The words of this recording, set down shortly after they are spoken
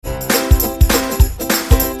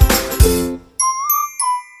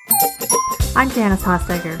I'm Janice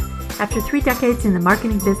Hossegger. After 3 decades in the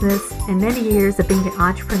marketing business and many years of being an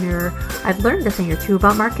entrepreneur, I've learned a thing or two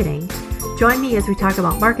about marketing. Join me as we talk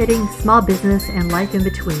about marketing, small business, and life in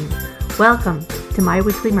between. Welcome to My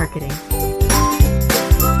Weekly Marketing.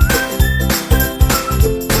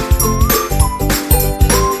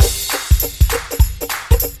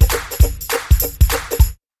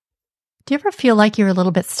 Do you ever feel like you're a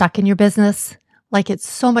little bit stuck in your business? Like it's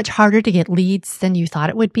so much harder to get leads than you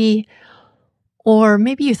thought it would be? Or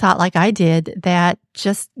maybe you thought, like I did, that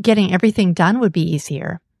just getting everything done would be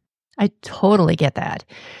easier. I totally get that.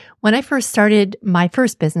 When I first started my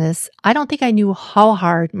first business, I don't think I knew how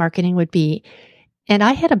hard marketing would be. And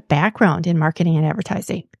I had a background in marketing and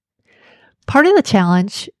advertising. Part of the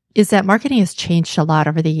challenge is that marketing has changed a lot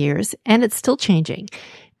over the years, and it's still changing.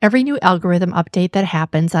 Every new algorithm update that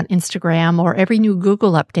happens on Instagram or every new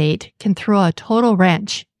Google update can throw a total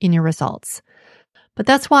wrench in your results. But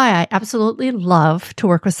that's why I absolutely love to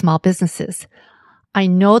work with small businesses. I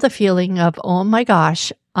know the feeling of, oh my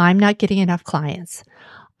gosh, I'm not getting enough clients.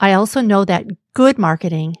 I also know that good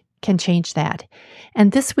marketing can change that.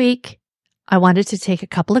 And this week, I wanted to take a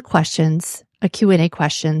couple of questions, Q&A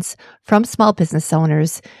questions from small business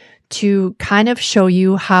owners to kind of show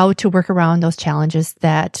you how to work around those challenges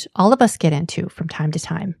that all of us get into from time to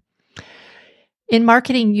time. In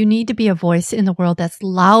marketing, you need to be a voice in the world that's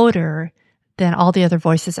louder than all the other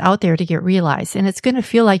voices out there to get realized. And it's going to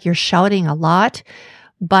feel like you're shouting a lot,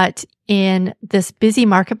 but in this busy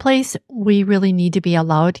marketplace, we really need to be a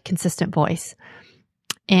loud, consistent voice.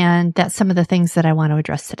 And that's some of the things that I want to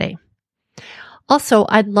address today. Also,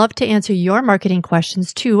 I'd love to answer your marketing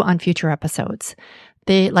questions too on future episodes.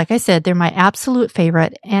 Like I said, they're my absolute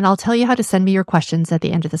favorite, and I'll tell you how to send me your questions at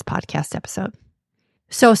the end of this podcast episode.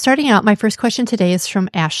 So starting out, my first question today is from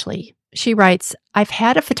Ashley. She writes, I've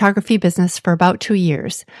had a photography business for about 2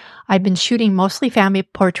 years. I've been shooting mostly family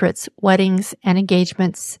portraits, weddings, and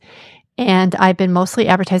engagements, and I've been mostly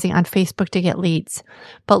advertising on Facebook to get leads.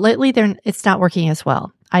 But lately, it's not working as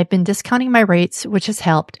well. I've been discounting my rates, which has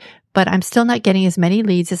helped, but I'm still not getting as many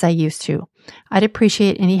leads as I used to. I'd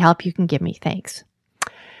appreciate any help you can give me. Thanks.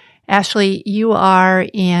 Ashley, you are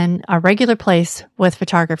in a regular place with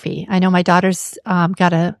photography. I know my daughter's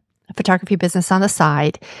got a photography business on the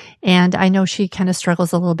side, and I know she kind of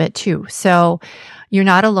struggles a little bit too. So you're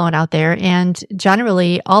not alone out there. And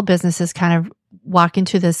generally, all businesses kind of walk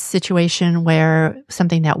into this situation where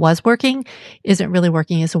something that was working isn't really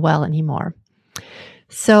working as well anymore.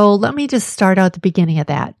 So let me just start out the beginning of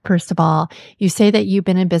that. First of all, you say that you've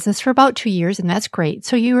been in business for about 2 years, and that's great.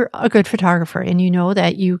 So you're a good photographer, and you know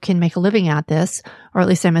that you can make a living at this, or at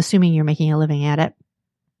least I'm assuming you're making a living at it.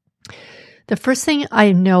 The first thing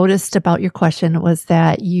I noticed about your question was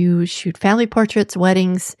that you shoot family portraits,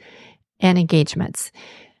 weddings, and engagements.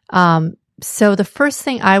 So the first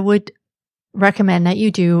thing I would recommend that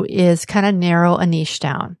you do is kind of narrow a niche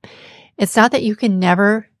down. It's not that you can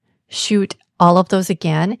never shoot all of those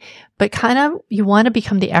again, but kind of you want to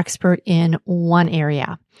become the expert in one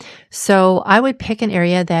area. So I would pick an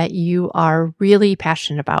area that you are really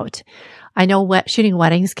passionate about. I know shooting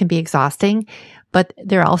weddings can be exhausting, but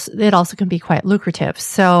it also can be quite lucrative.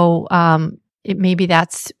 So maybe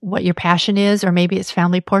that's what your passion is, or maybe it's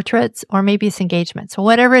family portraits, or maybe it's engagement. So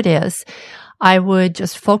whatever it is, I would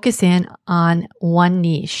just focus in on one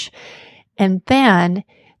niche. And then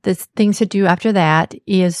the things to do after that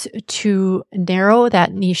is to narrow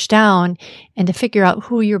that niche down and to figure out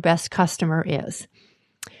who your best customer is.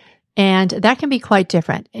 And that can be quite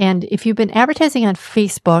different. And if you've been advertising on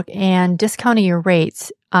Facebook and discounting your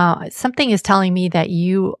rates, something is telling me that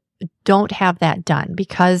you don't have that done,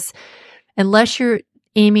 because unless you're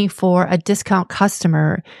aiming for a discount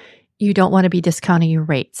customer, you don't want to be discounting your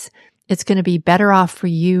rates. It's going to be better off for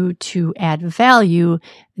you to add value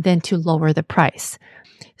than to lower the price.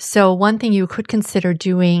 So one thing you could consider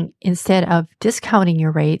doing instead of discounting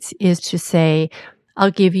your rates is to say, I'll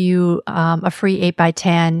give you a free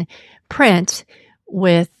 8x10 print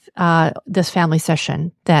with this family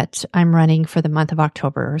session that I'm running for the month of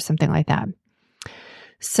October or something like that.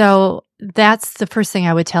 So that's the first thing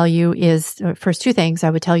I would tell you is, first two things I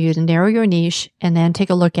would tell you to narrow your niche and then take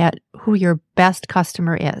a look at who your best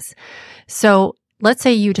customer is. So let's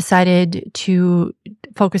say you decided to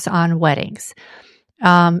focus on weddings.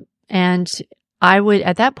 And I would,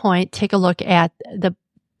 at that point, take a look at the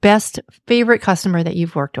best favorite customer that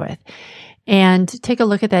you've worked with and take a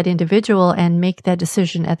look at that individual and make that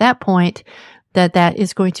decision at that point that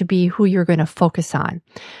is going to be who you're going to focus on.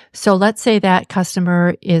 So let's say that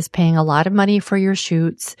customer is paying a lot of money for your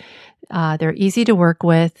shoots. They're easy to work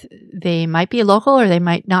with. They might be local or they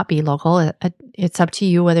might not be local. it's up to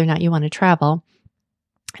you whether or not you want to travel.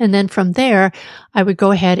 And then from there, I would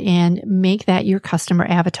go ahead and make that your customer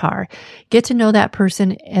avatar. Get to know that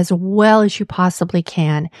person as well as you possibly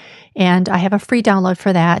can. And I have a free download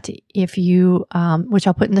for that if you, which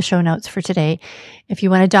I'll put in the show notes for today. If you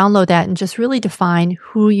want to download that and just really define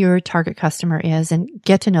who your target customer is and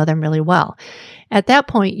get to know them really well. At that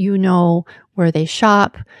point, you know where they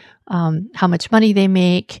shop, how much money they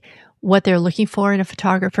make, what they're looking for in a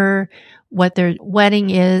photographer, what their wedding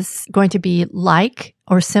is going to be like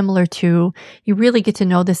or similar to. You really get to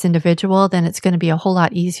know this individual, then it's going to be a whole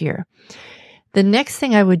lot easier. The next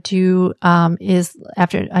thing I would do is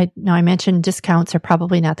after I mentioned discounts are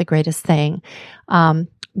probably not the greatest thing,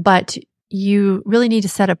 but you really need to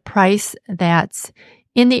set a price that's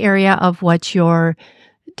in the area of what your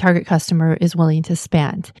target customer is willing to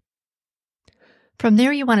spend. From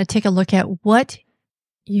there, you want to take a look at what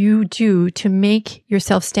you do to make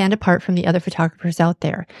yourself stand apart from the other photographers out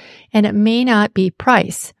there. And it may not be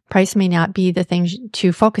price. Price may not be the thing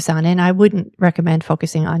to focus on, and I wouldn't recommend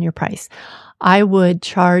focusing on your price. I would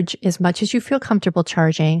charge as much as you feel comfortable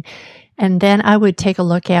charging, and then I would take a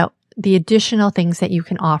look at the additional things that you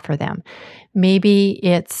can offer them. Maybe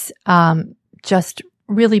it's just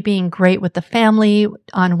really being great with the family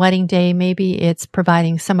on wedding day. Maybe it's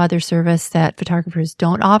providing some other service that photographers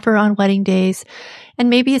don't offer on wedding days. And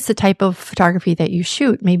maybe it's the type of photography that you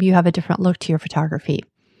shoot. Maybe you have a different look to your photography.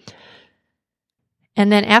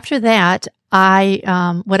 And then after that,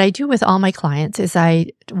 what I do with all my clients is I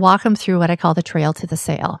walk them through what I call the trail to the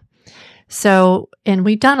sale. So, and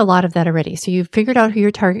we've done a lot of that already. So you've figured out who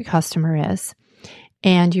your target customer is,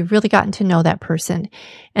 and you've really gotten to know that person.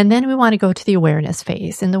 And then we want to go to the awareness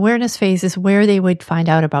phase. And the awareness phase is where they would find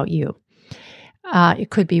out about you. It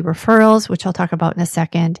could be referrals, which I'll talk about in a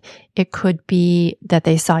second. It could be that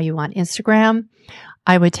they saw you on Instagram.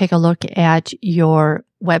 I would take a look at your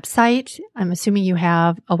website. I'm assuming you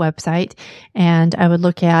have a website. And I would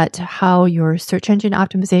look at how your search engine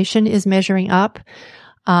optimization is measuring up.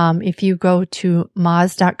 If you go to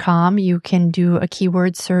moz.com, you can do a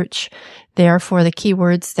keyword search there for the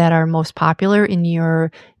keywords that are most popular in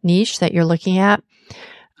your niche that you're looking at.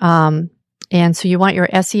 And so you want your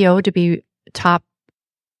SEO to be top,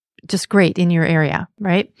 just great in your area,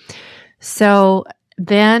 right? So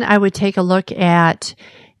then I would take a look at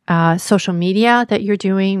social media that you're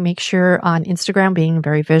doing. Make sure on Instagram being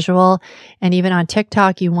very visual, and even on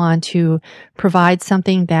TikTok, you want to provide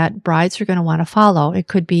something that brides are going to want to follow. It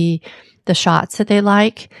could be the shots that they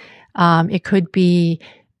like. It could be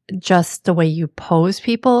just the way you pose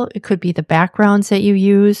people. It could be the backgrounds that you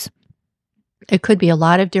use. It could be a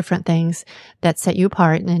lot of different things that set you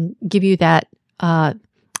apart and give you that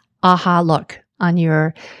aha look on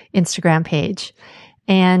your Instagram page.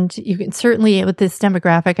 And you can certainly, with this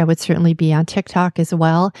demographic, I would certainly be on TikTok as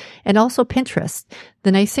well. And also Pinterest.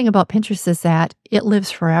 The nice thing about Pinterest is that it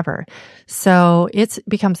lives forever. So it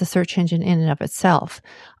becomes a search engine in and of itself.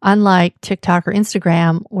 Unlike TikTok or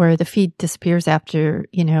Instagram, where the feed disappears after,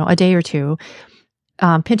 a day or two,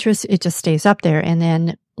 Pinterest, it just stays up there. And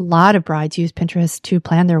then a lot of brides use Pinterest to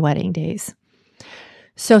plan their wedding days.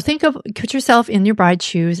 So put yourself in your bride's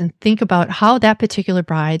shoes and think about how that particular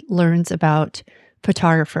bride learns about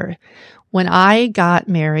photographer. When I got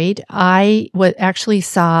married, I actually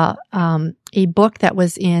saw a book that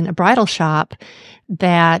was in a bridal shop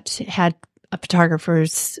that had a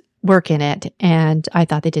photographer's work in it, and I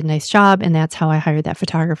thought they did a nice job, and that's how I hired that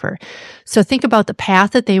photographer. So think about the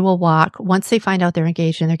path that they will walk once they find out they're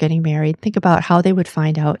engaged and they're getting married. Think about how they would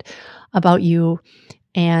find out about you.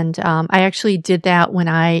 And I actually did that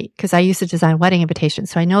because I used to design wedding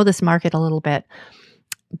invitations, so I know this market a little bit.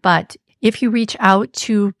 But if you reach out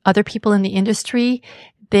to other people in the industry,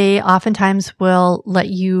 they oftentimes will let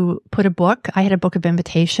you put a book. I had a book of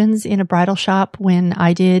invitations in a bridal shop when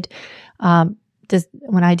I did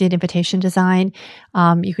invitation design.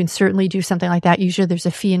 You can certainly do something like that. Usually there's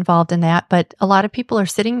a fee involved in that, but a lot of people are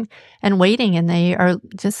sitting and waiting, and they are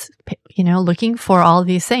just, looking for all of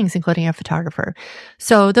these things, including a photographer.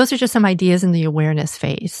 So those are just some ideas in the awareness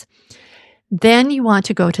phase. Then you want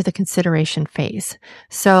to go to the consideration phase.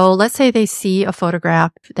 So let's say they see a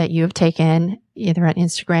photograph that you have taken either on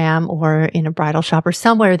Instagram or in a bridal shop or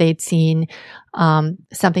somewhere they'd seen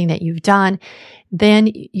something that you've done. Then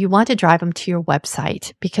you want to drive them to your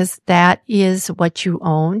website because that is what you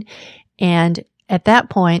own. And at that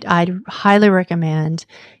point, I'd highly recommend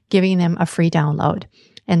giving them a free download.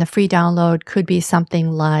 And the free download could be something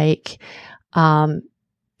like,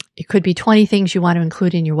 it could be 20 things you want to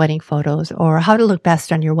include in your wedding photos, or how to look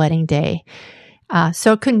best on your wedding day.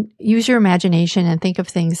 So use your imagination and think of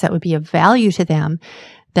things that would be of value to them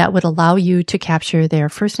that would allow you to capture their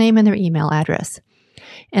first name and their email address.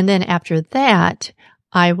 And then after that,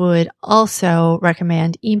 I would also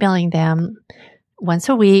recommend emailing them once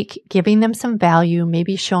a week, giving them some value,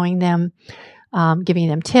 maybe showing them, giving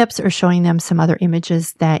them tips or showing them some other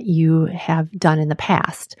images that you have done in the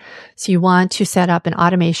past. So you want to set up an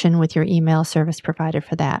automation with your email service provider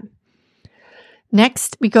for that.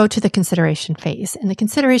 Next, we go to the consideration phase. And the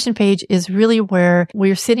consideration phase is really where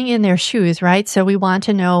we're sitting in their shoes, right? So we want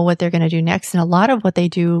to know what they're going to do next. And a lot of what they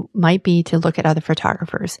do might be to look at other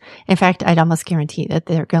photographers. In fact, I'd almost guarantee that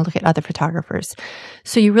they're going to look at other photographers.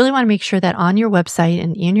 So you really want to make sure that on your website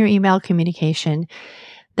and in your email communication,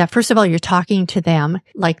 that first of all, you're talking to them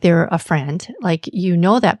like they're a friend, like you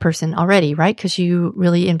know that person already, right? Because you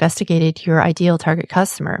really investigated your ideal target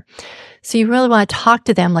customer. So you really want to talk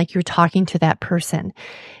to them like you're talking to that person.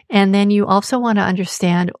 And then you also want to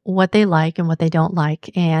understand what they like and what they don't like.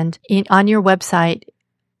 And on your website,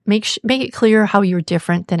 make it clear how you're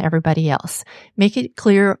different than everybody else. Make it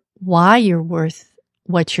clear why you're worth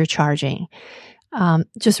what you're charging.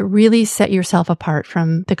 Just really set yourself apart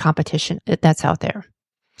from the competition that's out there.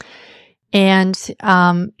 And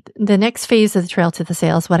the next phase of the trail to the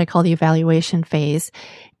sale is what I call the evaluation phase.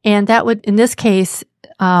 And that would, in this case,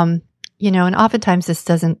 and oftentimes this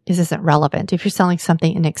isn't relevant. If you're selling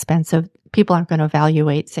something inexpensive, people aren't going to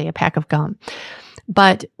evaluate, say, a pack of gum.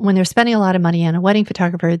 But when they're spending a lot of money on a wedding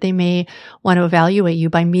photographer, they may want to evaluate you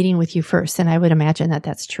by meeting with you first. And I would imagine that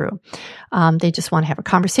that's true. They just want to have a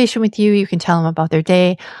conversation with you. You can tell them about their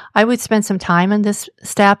day. I would spend some time on this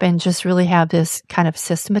step and just really have this kind of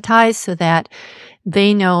systematized so that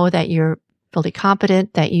they know that you're fully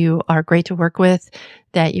competent, that you are great to work with,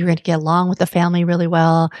 that you're going to get along with the family really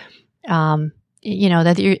well.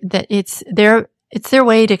 That it's their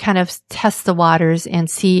way to kind of test the waters and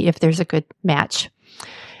see if there's a good match.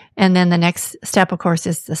 And then the next step, of course,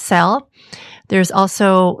 is the sell. There's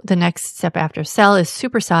also the next step after sell is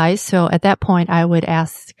supersize. So at that point, I would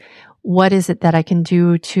ask, what is it that I can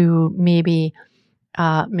do to maybe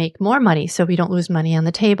make more money so we don't lose money on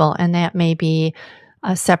the table? And that may be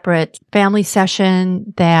a separate family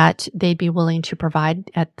session that they'd be willing to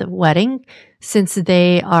provide at the wedding since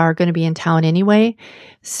they are going to be in town anyway.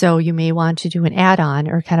 So you may want to do an add-on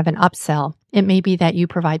or kind of an upsell. It may be that you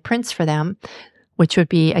provide prints for them, which would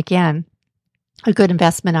be, again, a good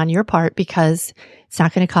investment on your part because it's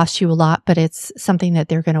not going to cost you a lot, but it's something that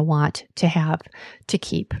they're going to want to have to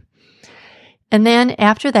keep. And then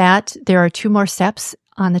after that, there are two more steps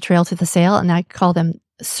on the trail to the sale, and I call them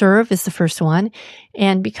serve is the first one.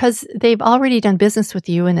 And because they've already done business with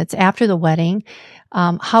you and it's after the wedding,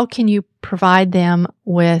 how can you provide them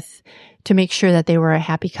to make sure that they were a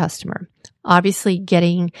happy customer? Obviously,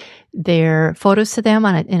 getting their photos to them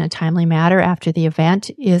in a timely manner after the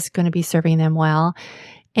event is going to be serving them well.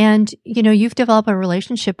 And, you've developed a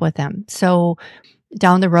relationship with them. So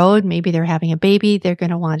down the road, maybe they're having a baby, they're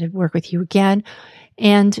going to want to work with you again.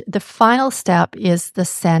 And the final step is the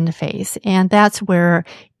send phase. And that's where,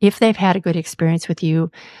 if they've had a good experience with you,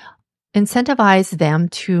 incentivize them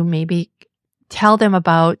to maybe tell them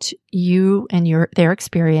about you and their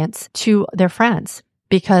experience to their friends,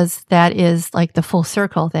 because that is like the full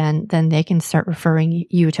circle. Then they can start referring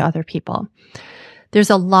you to other people. There's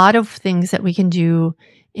a lot of things that we can do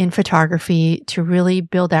in photography to really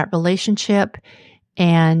build that relationship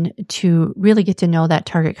and to really get to know that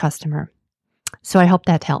target customer. So I hope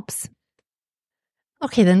that helps.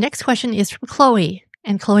 Okay, the next question is from Chloe.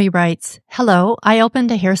 And Chloe writes, "Hello, I opened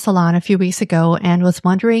a hair salon a few weeks ago and was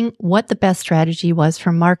wondering what the best strategy was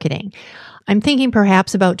for marketing. I'm thinking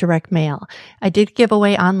perhaps about direct mail. I did give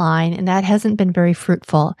away online and that hasn't been very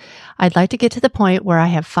fruitful. I'd like to get to the point where I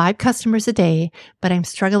have 5 customers a day, but I'm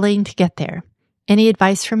struggling to get there. Any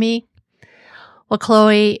advice for me?" Well,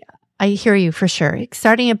 Chloe, I hear you for sure.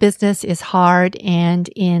 Starting a business is hard, and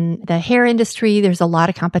in the hair industry, there's a lot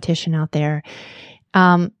of competition out there.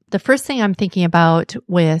 The first thing I'm thinking about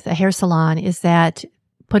with a hair salon is that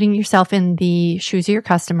putting yourself in the shoes of your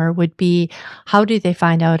customer would be, how do they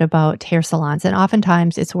find out about hair salons? And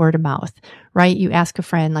oftentimes it's word of mouth, right? You ask a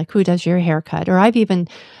friend, like, who does your haircut? Or I've even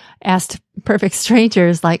asked perfect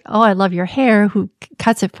strangers like, oh, I love your hair. Who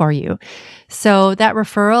cuts it for you? So that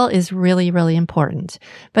referral is really, really important.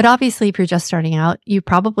 But obviously, if you're just starting out, you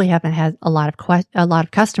probably haven't had a lot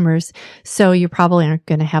of customers. So you probably aren't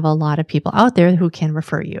going to have a lot of people out there who can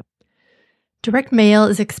refer you. Direct mail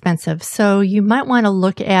is expensive, so you might want to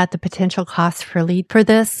look at the potential cost per lead for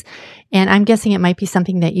this. And I'm guessing it might be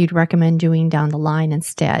something that you'd recommend doing down the line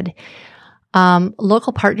instead.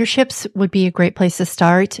 Local partnerships would be a great place to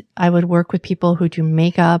start. I would work with people who do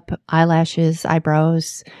makeup, eyelashes,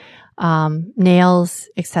 eyebrows, nails,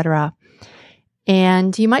 etc.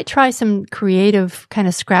 And you might try some creative, kind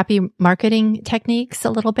of scrappy marketing techniques a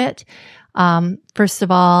little bit. First of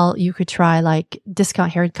all, you could try like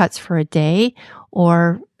discount haircuts for a day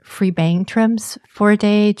or free bang trims for a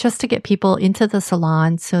day just to get people into the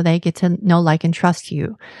salon so they get to know, like, and trust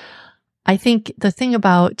you. I think the thing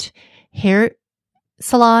about hair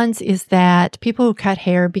salons is that people who cut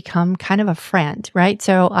hair become kind of a friend, right?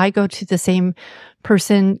 So I go to the same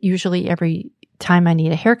person usually every time I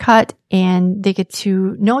need a haircut, and they get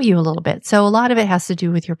to know you a little bit. So a lot of it has to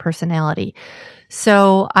do with your personality.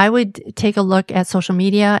 So I would take a look at social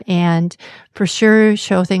media and for sure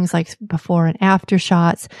show things like before and after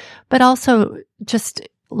shots, but also just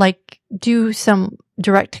like do some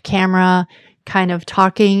direct camera kind of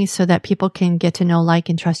talking so that people can get to know, like,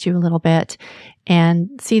 and trust you a little bit and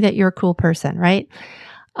see that you're a cool person, right?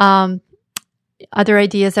 Other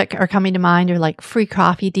ideas that are coming to mind are like free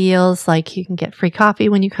coffee deals. Like you can get free coffee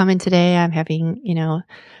when you come in today. I'm having,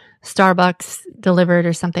 Starbucks delivered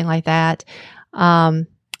or something like that. I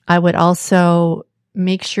would also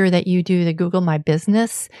make sure that you do the Google My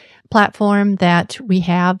Business platform that we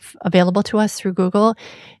have available to us through Google.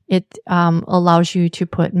 It allows you to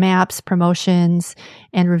put maps, promotions,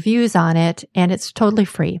 and reviews on it, and it's totally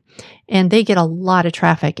free. And they get a lot of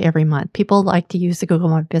traffic every month. People like to use the Google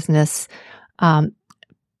My Business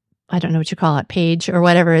I don't know what you call it, page or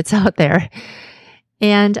whatever, it's out there.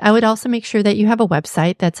 And I would also make sure that you have a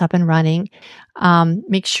website that's up and running.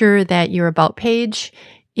 Make sure that your about page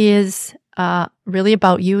is really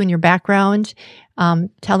about you and your background.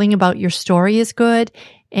 Telling about your story is good.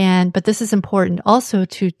 But this is important also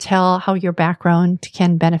to tell how your background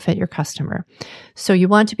can benefit your customer. So you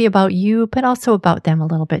want to be about you, but also about them a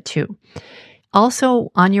little bit too.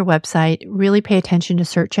 Also on your website, really pay attention to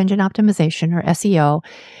search engine optimization or SEO.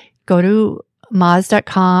 Go to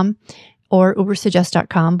Moz.com or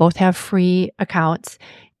Ubersuggest.com. Both have free accounts,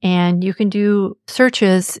 and you can do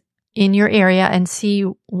searches in your area and see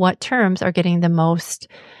what terms are getting the most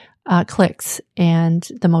clicks and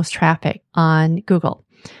the most traffic on Google.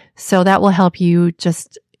 So that will help you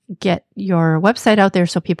just get your website out there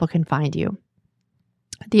so people can find you.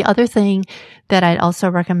 The other thing that I'd also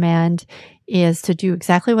recommend is to do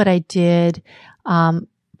exactly what I did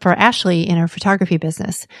for Ashley in her photography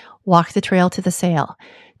business. Walk the trail to the sale.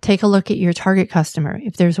 Take a look at your target customer.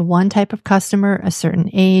 If there's one type of customer, a certain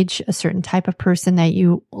age, a certain type of person that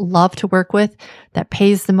you love to work with, that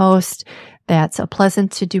pays the most, that's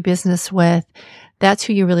pleasant to do business with, that's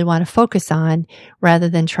who you really want to focus on rather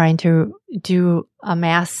than trying to do a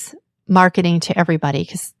mass marketing to everybody,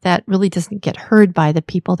 because that really doesn't get heard by the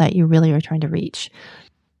people that you really are trying to reach.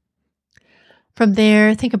 From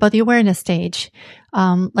there, think about the awareness stage.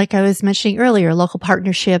 Like I was mentioning earlier, local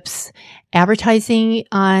partnerships, advertising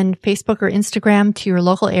on Facebook or Instagram to your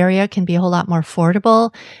local area can be a whole lot more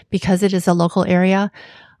affordable because it is a local area.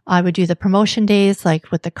 I would do the promotion days like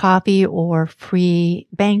with the coffee or free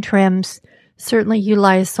bang trims. Certainly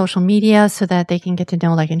utilize social media so that they can get to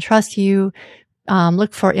know, like, and trust you.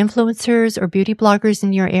 Look for influencers or beauty bloggers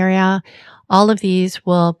in your area. All of these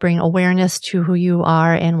will bring awareness to who you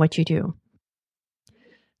are and what you do.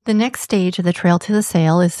 The next stage of the trail to the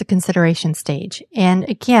sale is the consideration stage. And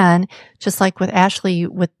again, just like with Ashley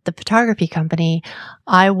with the photography company,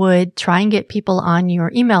 I would try and get people on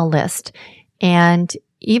your email list. And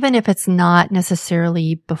even if it's not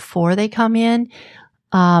necessarily before they come in,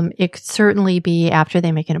 it could certainly be after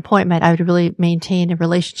they make an appointment. I would really maintain a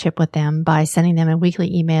relationship with them by sending them a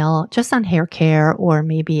weekly email just on hair care, or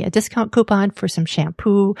maybe a discount coupon for some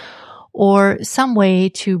shampoo, or some way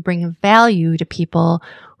to bring value to people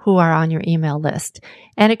who are on your email list.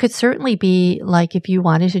 And it could certainly be like if you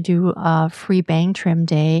wanted to do a free bang trim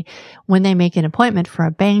day, when they make an appointment for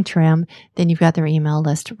a bang trim, then you've got their email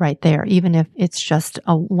list right there. Even if it's just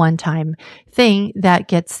a one-time thing, that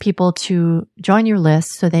gets people to join your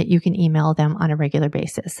list so that you can email them on a regular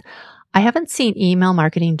basis. I haven't seen email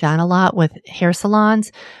marketing done a lot with hair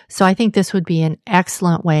salons, so I think this would be an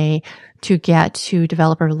excellent way to get to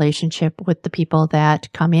develop a relationship with the people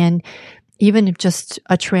that come in. Even if just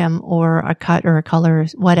a trim or a cut or a color,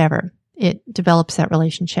 whatever, it develops that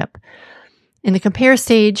relationship. In the compare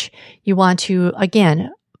stage, you want to, again,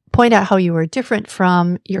 point out how you are different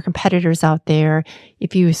from your competitors out there.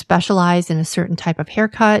 If you specialize in a certain type of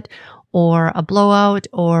haircut or a blowout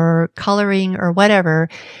or coloring or whatever,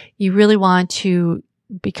 you really want to,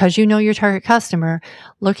 because you know your target customer,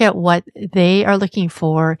 look at what they are looking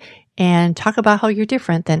for and talk about how you're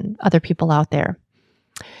different than other people out there.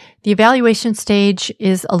 The evaluation stage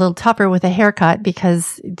is a little tougher with a haircut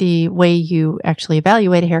because the way you actually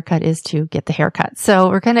evaluate a haircut is to get the haircut. So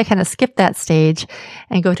we're going to kind of skip that stage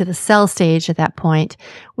and go to the sell stage at that point,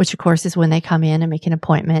 which of course is when they come in and make an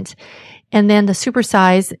appointment. And then the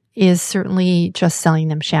supersize is certainly just selling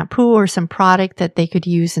them shampoo or some product that they could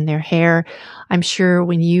use in their hair. I'm sure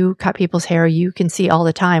when you cut people's hair, you can see all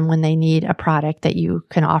the time when they need a product that you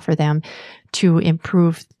can offer them to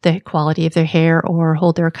improve the quality of their hair or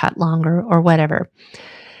hold their cut longer or whatever.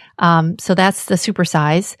 So that's the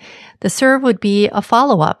supersize. The serve would be a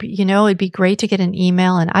follow-up. It'd be great to get an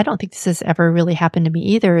email, and I don't think this has ever really happened to me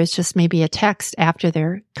either. It's just maybe a text after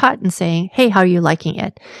they're cut and saying, hey, how are you liking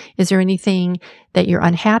it? Is there anything that you're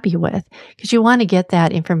unhappy with? Because you want to get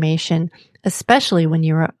that information, especially when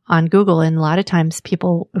you're on Google. And a lot of times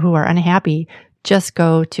people who are unhappy just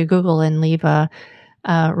go to Google and leave a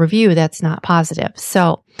review that's not positive.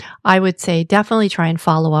 So I would say definitely try and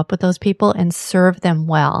follow up with those people and serve them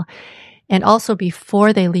well. And also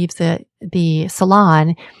before they leave the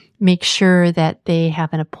salon, make sure that they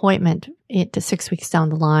have an appointment to 6 weeks down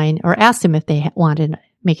the line, or ask them if they want to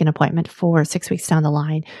make an appointment for 6 weeks down the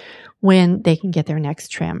line when they can get their next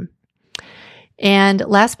trim. And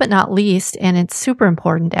last but not least, and it's super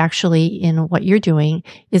important actually in what you're doing,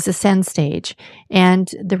 is the send stage.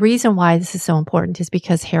 And the reason why this is so important is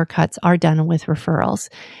because haircuts are done with referrals.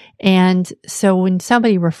 And so when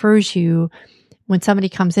somebody refers you, when somebody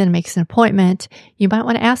comes in and makes an appointment, you might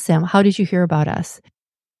want to ask them, how did you hear about us?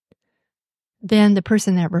 Then the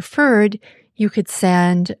person that referred, you could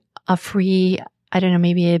send a free,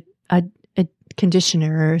 maybe a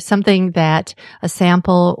conditioner or something, that a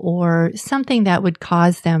sample or something that would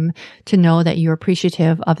cause them to know that you're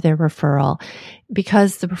appreciative of their referral.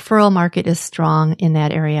 Because the referral market is strong in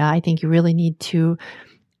that area, I think you really need to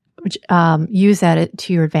use that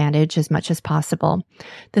to your advantage as much as possible.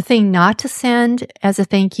 The thing not to send as a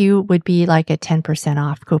thank you would be like a 10%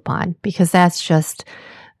 off coupon, because that's just,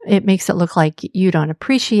 it makes it look like you don't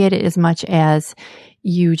appreciate it as much as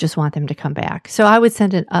you just want them to come back. So I would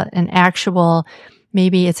send an actual,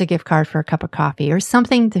 maybe it's a gift card for a cup of coffee or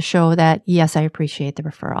something to show that, yes, I appreciate the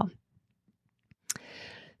referral.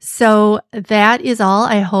 So that is all.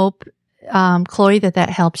 I hope, Chloe, that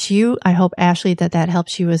helps you. I hope, Ashley, that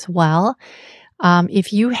helps you as well.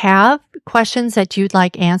 If you have questions that you'd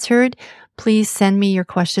like answered, please send me your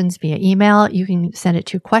questions via email. You can send it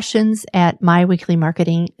to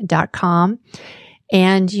questions@myweeklymarketing.com.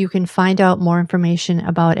 And you can find out more information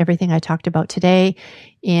about everything I talked about today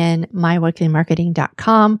in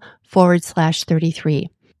myweeklymarketing.com/33.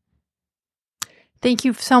 Thank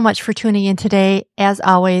you so much for tuning in today. As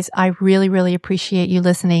always, I really, really appreciate you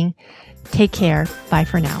listening. Take care. Bye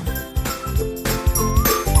for now.